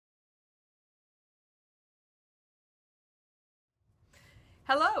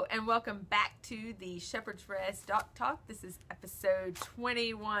Hello and welcome back to the Shepherd's Rest Doc Talk. This is episode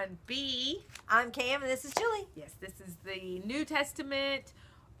 21B. I'm Cam and this is Julie. Yes, this is the New Testament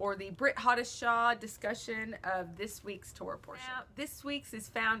or the B'rit Hadashah discussion of this week's Torah portion. Now, this week's is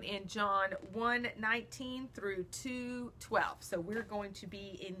found in John 1:19 through 2:12. So we're going to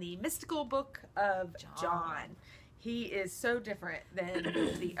be in the mystical book of John. He is so different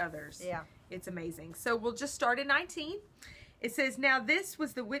than the others. Yeah. It's amazing. So we'll just start in 19. It says, "Now this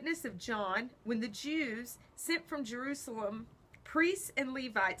was the witness of John when the Jews sent from Jerusalem priests and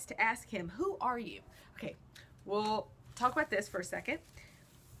Levites to ask him, 'Who are you?'" Okay, we'll talk about this for a second.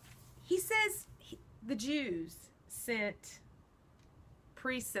 He says the Jews sent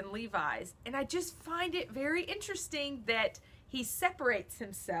priests and Levites, and I just find it very interesting that he separates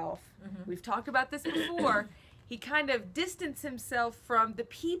himself. We've talked about this before. He kind of distanced himself from the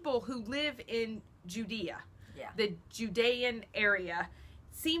people who live in Judea. Yeah. The Judean area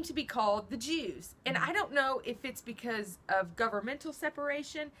seem to be called the Jews. And I don't know if it's because of governmental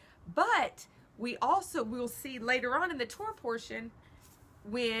separation, but we also will see later on in the Torah portion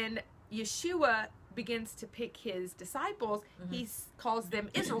when Yeshua begins to pick his disciples, he calls them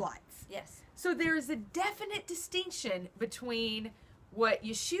Israelites. Yes. So there is a definite distinction between what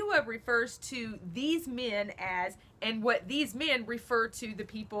Yeshua refers to these men as and what these men refer to the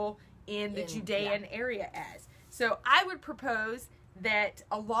people in the Judean area as. So I would propose that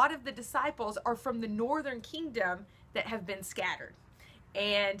a lot of the disciples are from the northern kingdom that have been scattered.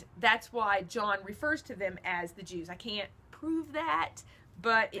 And that's why John refers to them as the Jews. I can't prove that,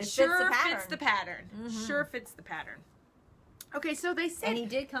 but it sure fits the pattern. Sure fits the pattern. Okay, so they said... And he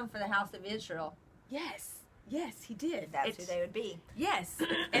did come for the house of Israel. Yes. Yes, he did. That's who they would be. Yes.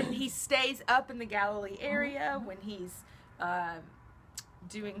 And he stays up in the Galilee area when he's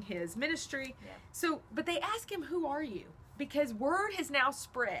doing his ministry. Yeah. So, but they ask him, "Who are you?" Because word has now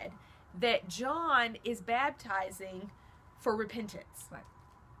spread that John is baptizing for repentance. Right.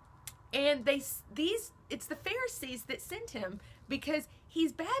 And it's the Pharisees that sent him because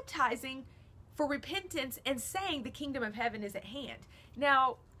he's baptizing for repentance and saying the kingdom of heaven is at hand.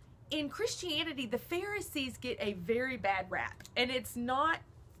 Now, in Christianity, the Pharisees get a very bad rap, and it's not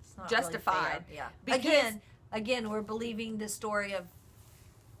justified. Really fair. Yeah. Because Again, we're believing the story of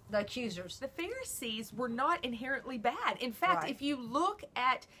the accusers. the Pharisees were not inherently bad. In fact, Right. if you look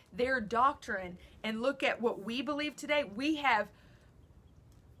at their doctrine and look at what we believe today, we have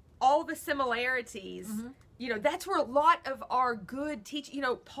all the similarities. You know, that's where a lot of our good teaching, you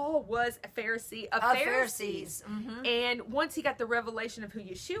know, Paul was a Pharisee of Pharisees. And once he got the revelation of who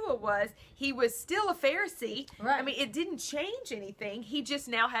Yeshua was, he was still a Pharisee. Right. I mean, it didn't change anything. He just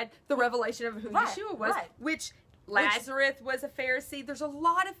now had the revelation of who Yeshua was, which Lazarus was a Pharisee. There's a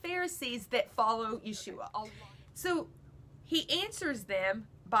lot of Pharisees that follow Yeshua. So he answers them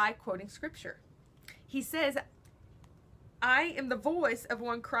by quoting scripture. He says, "I am the voice of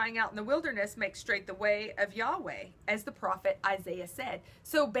one crying out in the wilderness, make straight the way of Yahweh," as the prophet Isaiah said.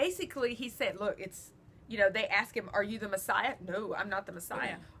 So basically he said, look, it's, you know, they ask him, "Are you the Messiah?" "No, I'm not the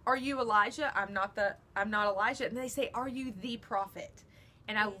Messiah." "Are you Elijah?" I'm not Elijah." And they say, "Are you the prophet?"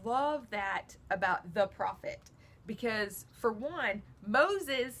 And I love that about the prophet, because for one,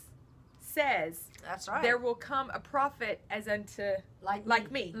 Moses says, That's right. "There will come a prophet as unto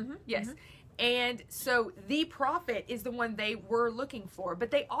like me." Yes. And so the prophet is the one they were looking for. But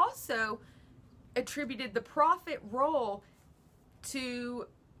they also attributed the prophet role to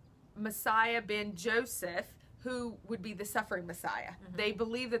Messiah ben Joseph, who would be the suffering Messiah. They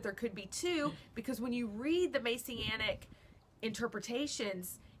believe that there could be two, because when you read the Messianic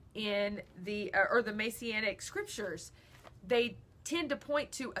interpretations in the or the Messianic scriptures, they tend to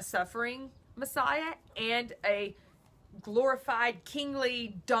point to a suffering Messiah and a glorified,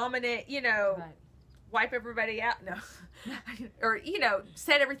 kingly, dominant, you know, wipe everybody out, no, or, you know,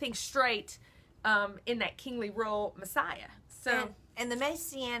 set everything straight in that kingly role Messiah. So, and the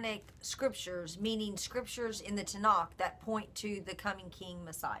Messianic scriptures, meaning scriptures in the Tanakh that point to the coming King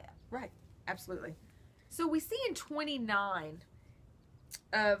Messiah. Right, absolutely. So we see in 29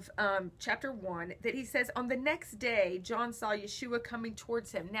 of chapter 1 that he says, "On the next day, John saw Yeshua coming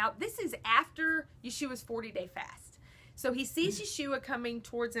towards him." Now, this is after Yeshua's 40-day fast. So he sees Yeshua coming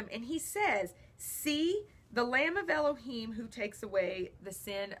towards him, and he says, "See the Lamb of Elohim who takes away the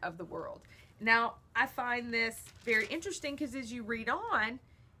sin of the world." Now, I find this very interesting because as you read on,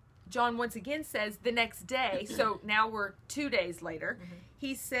 John once again says the next day. So now we're 2 days later.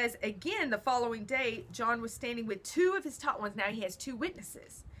 He says again the following day, John was standing with two of his taught ones. Now he has two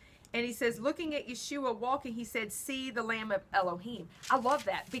witnesses. And he says, looking at Yeshua walking, he said, see the Lamb of Elohim. I love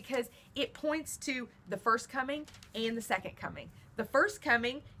that because it points to the first coming and the second coming. The first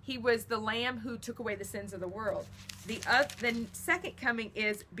coming, he was the Lamb who took away the sins of the world. The second coming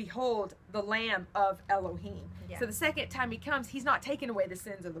is, behold, the Lamb of Elohim. Yeah. So the second time he comes, he's not taking away the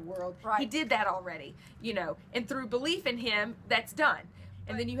sins of the world. Right. He did that already, you know. And through belief in him, that's done.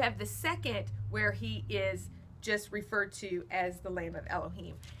 And then you have the second where he is just referred to as the Lamb of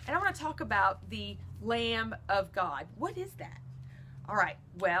Elohim. And I want to talk about the Lamb of God. What is that? All right,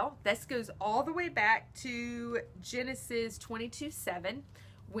 well, this goes all the way back to Genesis 22:7,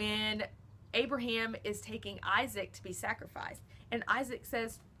 when Abraham is taking Isaac to be sacrificed. And Isaac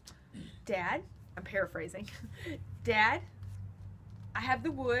says, Dad, I'm paraphrasing, Dad, I have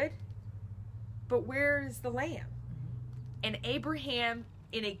the wood, but where is the lamb? And Abraham,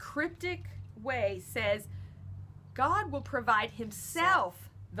 in a cryptic way, says, God will provide himself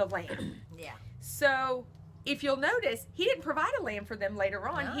the lamb. Yeah. So if you'll notice, he didn't provide a lamb for them later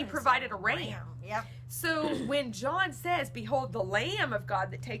on. No, he provided a ram. Yep. So when John says, behold, the Lamb of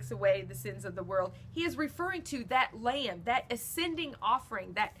God that takes away the sins of the world, he is referring to that lamb, that ascending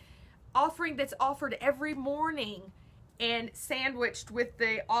offering, that offering that's offered every morning and sandwiched with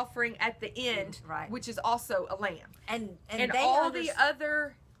the offering at the end, right, which is also a lamb. And all the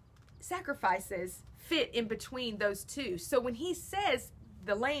other sacrifices fit in between those two. So when he says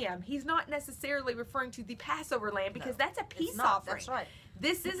the lamb, he's not necessarily referring to the Passover lamb, because that's a peace offering. That's right.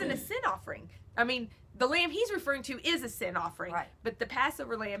 This isn't a sin offering. I mean, the lamb he's referring to is a sin offering, right, but the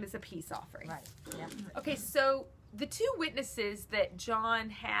Passover lamb is a peace offering. Right. Yeah. Okay, so the two witnesses that John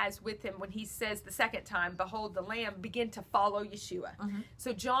has with him when he says the second time, behold the lamb, begin to follow Yeshua. Mm-hmm.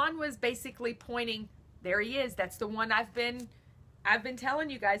 So John was basically pointing, there he is. That's the one I've been telling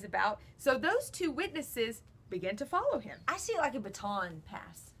you guys about. So those two witnesses begin to follow him. I see it like a baton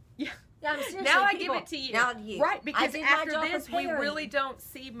pass. Yeah. Yeah, now I give it to you. Now you. Right, because after this, we really don't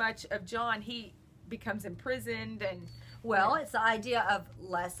see much of John. He becomes imprisoned and... Well, it's the idea of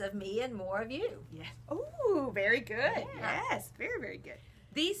less of me and more of you. Yes. Ooh, very good. Yeah. Yes, very, very good.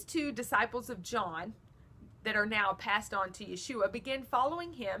 These two disciples of John that are now passed on to Yeshua begin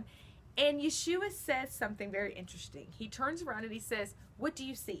following him, and Yeshua says something very interesting. He turns around and he says, what do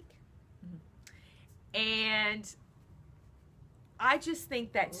you seek? Mm-hmm. And I just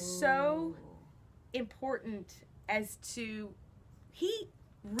think that's so important as to, he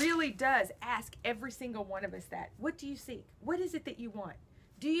really does ask every single one of us that. What do you seek? What is it that you want?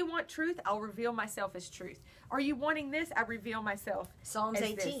 Do you want truth? I'll reveal myself as truth. Are you wanting this? I reveal myself Psalms as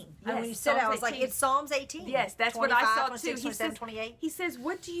 18. This. Yes, when you said it, I was 18. Like, it's Psalms 18. Yes, that's what I saw too. 27, he says,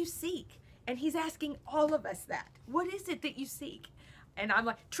 what do you seek? And he's asking all of us that. What is it that you seek? And I'm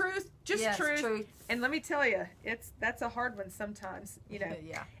like, truth, just truth. And let me tell you, that's a hard one sometimes, you know.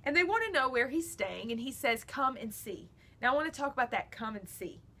 Yeah. And they want to know where he's staying, and he says, come and see. Now I want to talk about that come and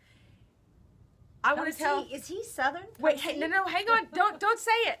see. I want to tell. Is he Southern? Wait, no, hang on. Don't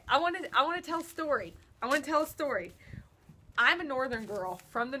say it. I want to tell a story. I want to tell a story. I'm a northern girl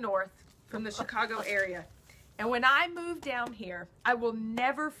from the north, from the Chicago area. And when I moved down here, I will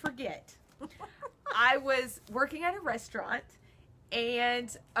never forget. I was working at a restaurant,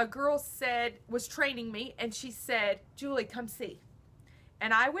 and a girl was training me, and she said, Julie, come see.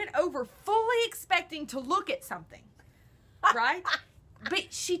 And I went over fully expecting to look at something, right?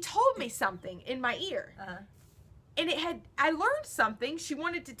 But she told me something in my ear. Uh-huh. And I learned something. She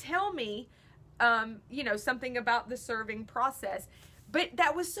wanted to tell me, something about the serving process. But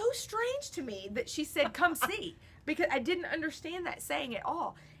that was so strange to me that she said, come see, because I didn't understand that saying at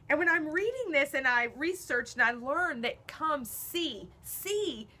all. And when I'm reading this and I researched and I learned that come see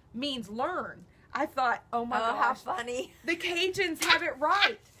means learn. I thought, oh my gosh. How funny. The Cajuns have it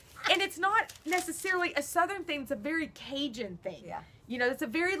right. And it's not necessarily a Southern thing. It's a very Cajun thing. Yeah. You know, it's a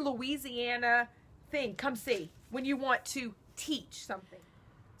very Louisiana thing. Come see, when you want to teach something.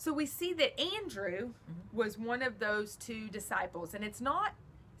 So we see that Andrew was one of those two disciples. And it's not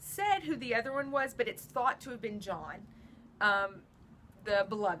said who the other one was, but it's thought to have been John, the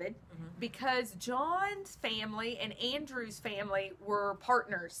beloved, because John's family and Andrew's family were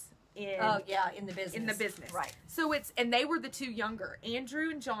partners in the business. Right. So and they were the two younger.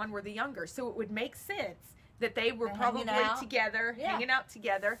 Andrew and John were the younger. So it would make sense that they were probably together, hanging out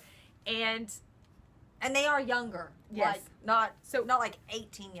together, and they are younger. Yes. Like not like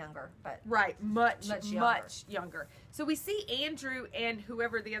 18 younger, but much younger. So we see Andrew and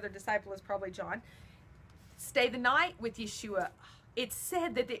whoever the other disciple is, probably John, stay the night with Yeshua. It's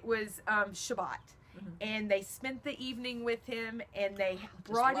said that it was Shabbat. And they spent the evening with him, and they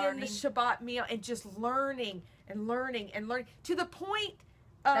brought in the Shabbat meal, and just learning to the point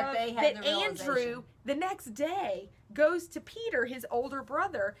that Andrew, the next day, goes to Peter, his older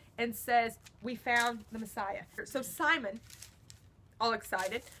brother, and says, we found the Messiah. So Simon, all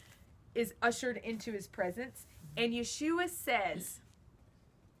excited, is ushered into his presence, and Yeshua says,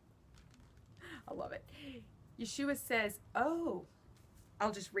 I love it. Yeshua says, oh,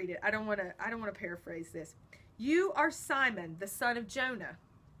 I'll just read it. I don't want to paraphrase this. You are Simon, the son of Jonah.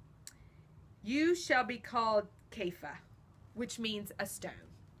 You shall be called Kepha, which means a stone.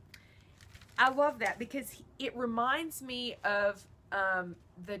 I love that because it reminds me of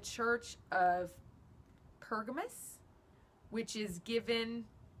the church of Pergamos, which is given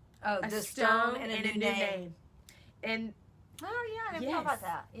the stone and a new name. And oh yeah, I never thought about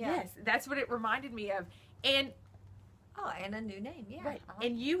that. Yeah. Yes, that's what it reminded me of. And and a new name, yeah. Right.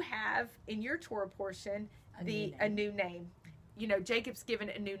 And you have in your Torah portion a new name. You know, Jacob's given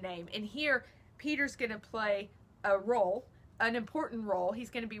a new name. And here Peter's going to play a role, an important role.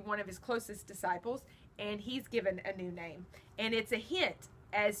 He's going to be one of his closest disciples, and he's given a new name. And it's a hint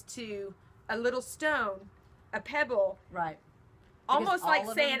as to a little stone, a pebble. Right. Almost like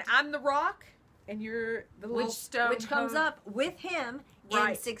saying, I'm the rock, and you're the little stone. Which comes up with him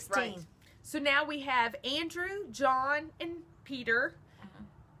in 16. Right. So now we have Andrew, John, and Peter,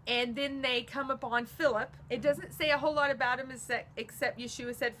 and then they come upon Philip. It doesn't say a whole lot about him except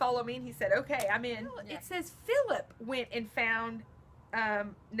Yeshua said, follow me, and he said, okay, I'm in. Yeah. It says Philip went and found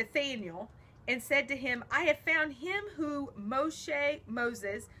Nathanael and said to him, I have found him who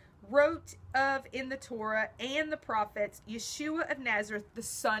Moses wrote of in the Torah and the prophets, Yeshua of Nazareth, the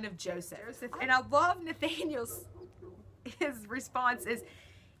son of Joseph. And I love Nathanael's his response is,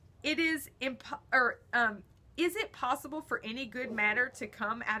 is it possible for any good matter to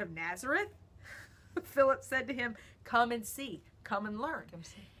come out of Nazareth? Philip said to him, come and see, come and learn. Come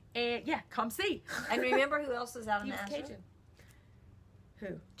see. And yeah, come see. And remember who else is out of Nazareth? Cajun. Who?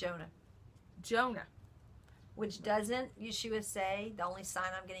 Jonah. Which doesn't Yeshua say, the only sign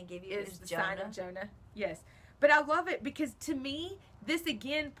I'm going to give you is the Jonah? Sign of Jonah. Yes. But I love it because to me, this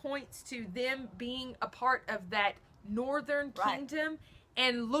again points to them being a part of that northern kingdom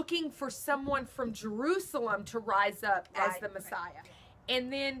and looking for someone from Jerusalem to rise up as the Messiah.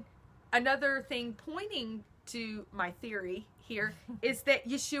 And then another thing pointing to my theory here is that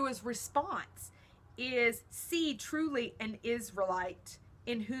Yeshua's response is, see truly an Israelite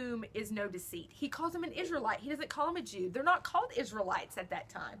in whom is no deceit. He calls him an Israelite. He doesn't call him a Jew. They're not called Israelites at that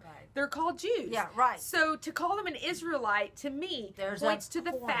time. Right. They're called Jews. Yeah, right. So to call him an Israelite, to me, points to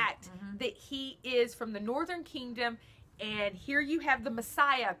the fact that he is from the northern kingdom, and here you have the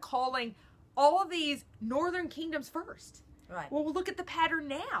Messiah calling all these northern kingdoms first. Right. Well, we'll look at the pattern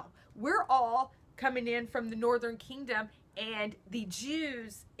now. We're all coming in from the northern kingdom, and the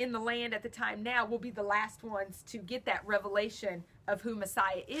Jews in the land at the time now will be the last ones to get that revelation of who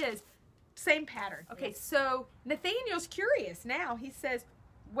Messiah is. Same pattern. Okay, so Nathanael's curious now. He says,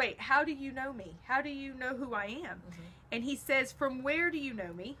 wait, how do you know me? How do you know who I am? And he says, from where do you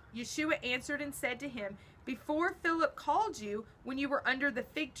know me? Yeshua answered and said to him, before Philip called you, when you were under the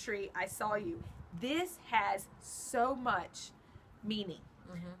fig tree, I saw you. This has so much meaning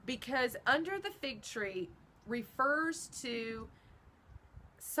because under the fig tree refers to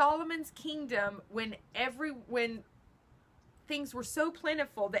Solomon's kingdom when things were so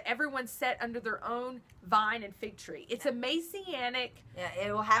plentiful that everyone sat under their own vine and fig tree. It's a messianic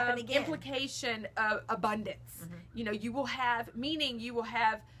it will happen again. Implication of abundance. You know, you will have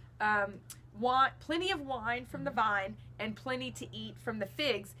plenty of wine from the vine and plenty to eat from the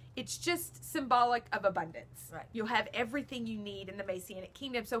figs. It's just symbolic of abundance. Right. You'll have everything you need in the Messianic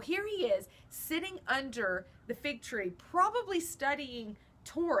kingdom. So here he is sitting under the fig tree, probably studying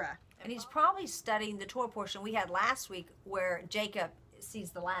Torah. And he's probably studying the Torah portion we had last week where Jacob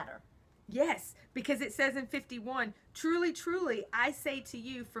sees the ladder. Yes, because it says in 51, truly, truly, I say to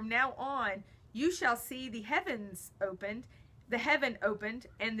you, from now on, you shall see the heaven opened,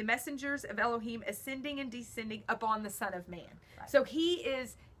 and the messengers of Elohim ascending and descending upon the Son of Man. Right. So he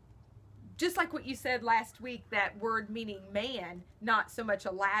is, just like what you said last week, that word meaning man, not so much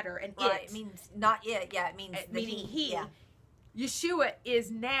a ladder, and it means not it. Yeah, it means meaning he. Yeah. Yeshua is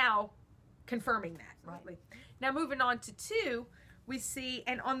now confirming that. Right. Now moving on to 2, we see,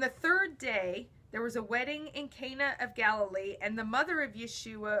 and on the 3rd day, there was a wedding in Cana of Galilee, and the mother of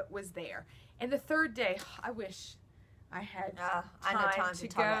Yeshua was there. And the 3rd day, I wish I had time to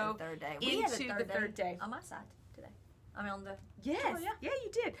go about the 3rd day. Into the 3rd day. On my side today. I mean on the... Yes. Oh, yeah, you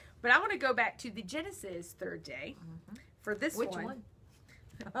did. But I want to go back to the Genesis 3rd day for this one. Which one?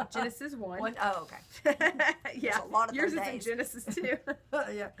 Genesis 1. Oh, okay. Yeah. A lot of yours days. is in Genesis 2.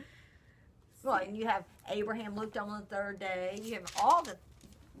 Yeah. Well, and you have Abraham looked on the 3rd day. You have all the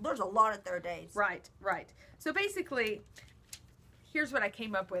there's a lot of third days. Right. So basically, here's what I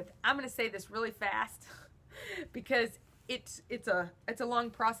came up with. I'm going to say this really fast because it's a long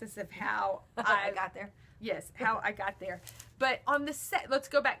process of how I got there. Yes, how I got there. But on the let's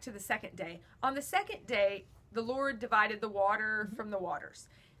go back to the second day. On the second day, the Lord divided the water from the waters.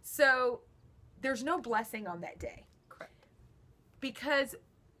 So there's no blessing on that day. Correct. Because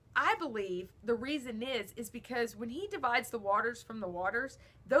I believe the reason is because when he divides the waters from the waters,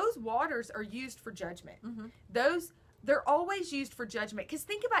 those waters are used for judgment. They're always used for judgment. Because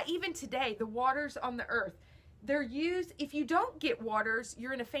think about even today, the waters on the earth, they're used. If you don't get waters,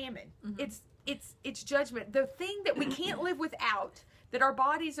 you're in a famine. It's judgment. The thing that we can't live without, that our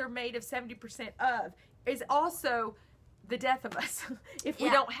bodies are made of 70% of, is also the death of us. If we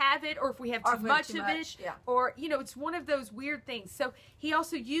don't have it, or if we have too much of it, or, it's one of those weird things. So he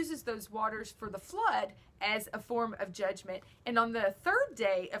also uses those waters for the flood as a form of judgment. And on the third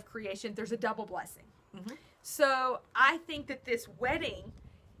day of creation, there's a double blessing. So I think that this wedding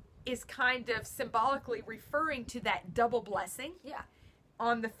is kind of symbolically referring to that double blessing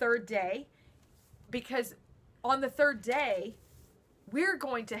on the third day, because on the third day, we're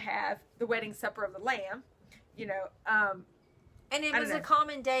going to have the wedding supper of the Lamb, and it was a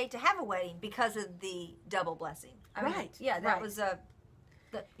common day to have a wedding because of the double blessing. I mean, that was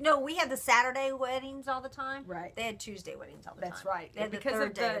we had the Saturday weddings all the time. Right. They had Tuesday weddings all the time. That's right. They had because the third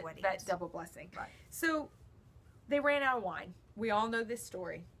of day weddings. That double blessing. Right. So they ran out of wine. We all know this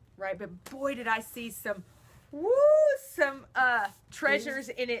story, right? But boy, did I see some treasures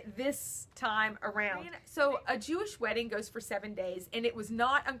in it this time around. So a Jewish wedding goes for 7 days, and it was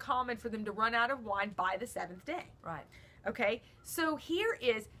not uncommon for them to run out of wine by the seventh day. Right. Okay. So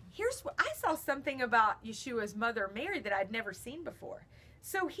here's what I saw, something about Yeshua's mother Mary that I'd never seen before.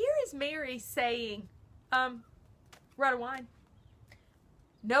 So here is Mary saying, we're out of wine.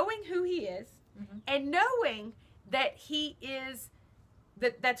 Knowing who he is, and knowing that he is,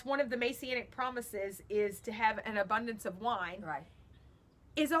 that's one of the Messianic promises, is to have an abundance of wine. Right.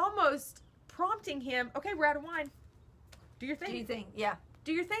 Is almost prompting him, okay, we're out of wine. Do your thing. Do your thing, yeah.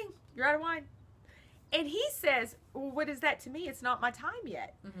 Do your thing. You're out of wine. And he says, well, what is that to me? It's not my time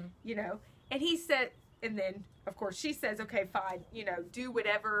yet. And he said, and then, of course, she says, okay, fine, do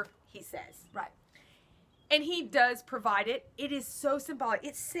whatever he says. Right. And he does provide it. It is so symbolic.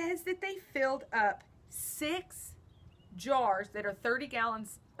 It says that they filled up 6 jars that are 30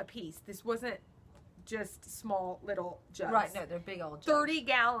 gallons apiece. This wasn't just small little jugs. Right, no, they're big old jugs. 30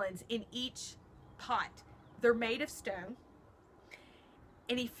 gallons in each pot. They're made of stone.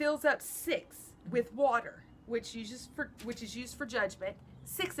 And he fills up 6 with water, which is used for judgment.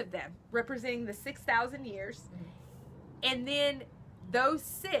 6 of them, representing the 6,000 years. And then those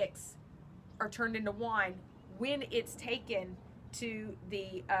 6 are turned into wine when it's taken to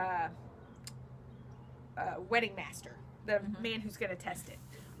the wedding master, the man who's going to test it,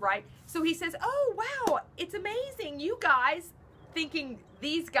 right? So he says, oh, wow, it's amazing. You guys, thinking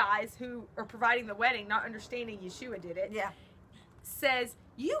these guys who are providing the wedding, not understanding Yeshua did it, says,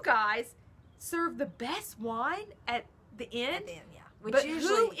 you guys serve the best wine at the end? At the end, yeah. Which but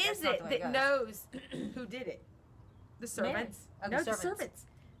usually, who is it that knows who did it? The servants. The servants.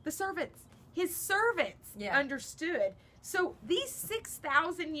 The servants. His servants understood. So these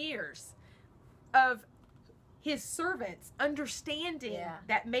 6,000 years of his servants understanding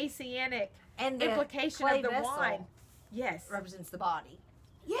that messianic and implication of the wine. Yes. Represents the body.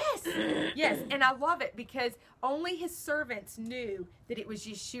 Yes. Yes. And I love it because only his servants knew that it was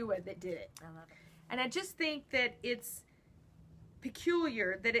Yeshua that did it. I love it. And I just think that it's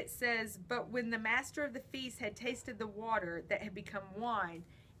peculiar that it says, but when the master of the feast had tasted the water that had become wine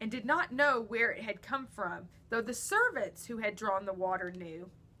and did not know where it had come from, though the servants who had drawn the water knew,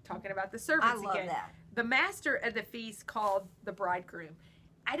 talking about the servants I love that. The master of the feast called the bridegroom.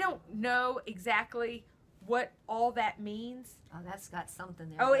 I don't know exactly what all that means. Oh, that's got something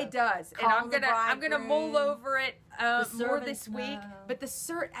there. Oh, it does. Call And I'm gonna mull over it more this week. know. But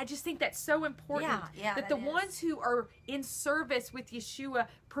I just think that's so important. That the ones who are in service with Yeshua,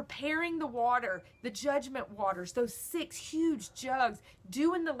 preparing the water, the judgment waters, those 6 huge jugs,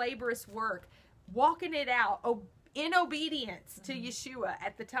 doing the laborious work, walking it out in obedience to Yeshua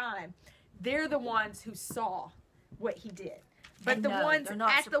at the time, they're the ones who saw what he did. But the ones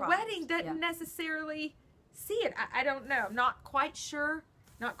at the wedding didn't necessarily see it. I don't know. I'm not quite sure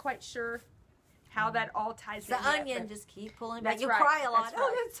how that all ties in. The onion, just keep pulling back. That's You'll right. cry a lot. That's Oh,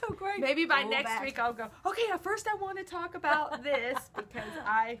 right. that's so great. Maybe by Pull next back. week I'll go, okay, first I want to talk about this because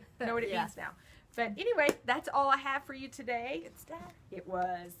I know what it means now. But anyway, that's all I have for you today. Good stuff. It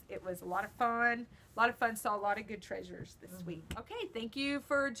was a lot of fun. Saw a lot of good treasures this week. Okay, thank you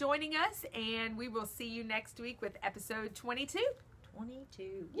for joining us, and we will see you next week with episode 22.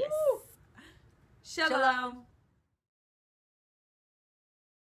 22. Yes. Woo! Shalom.